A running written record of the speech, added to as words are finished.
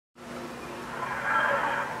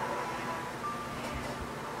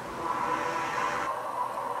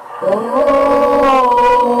Reading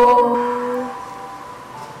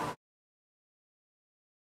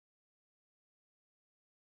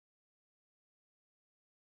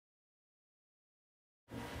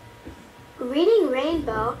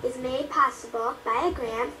Rainbow is made possible by a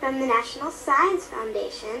grant from the National Science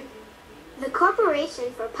Foundation, the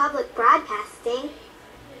Corporation for Public Broadcasting,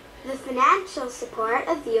 the financial support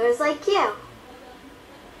of viewers like you,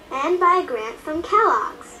 and by a grant from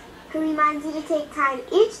Kellogg's, who reminds you to take time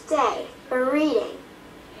each day for reading.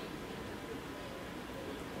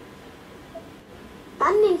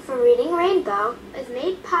 Funding for Reading Rainbow is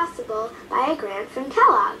made possible by a grant from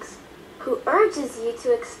Kellogg's, who urges you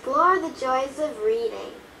to explore the joys of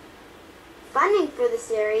reading. Funding for the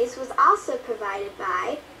series was also provided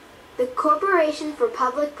by the Corporation for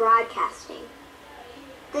Public Broadcasting,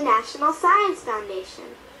 the National Science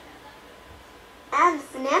Foundation, and the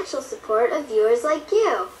financial support of viewers like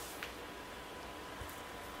you.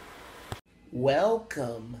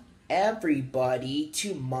 Welcome, everybody,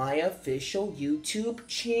 to my official YouTube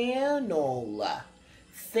channel.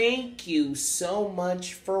 Thank you so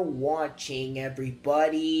much for watching,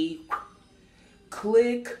 everybody.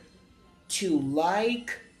 Click to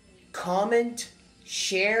like, comment,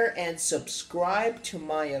 share, and subscribe to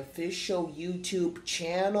my official YouTube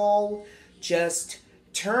channel. Just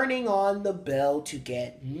turning on the bell to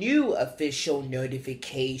get new official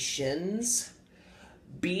notifications.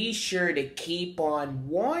 Be sure to keep on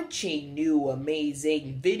watching new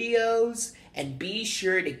amazing videos, and be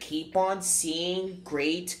sure to keep on seeing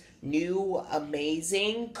great new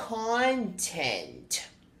amazing content.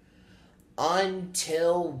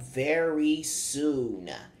 Until very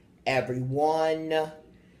soon, everyone.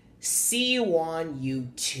 See you on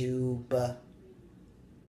YouTube.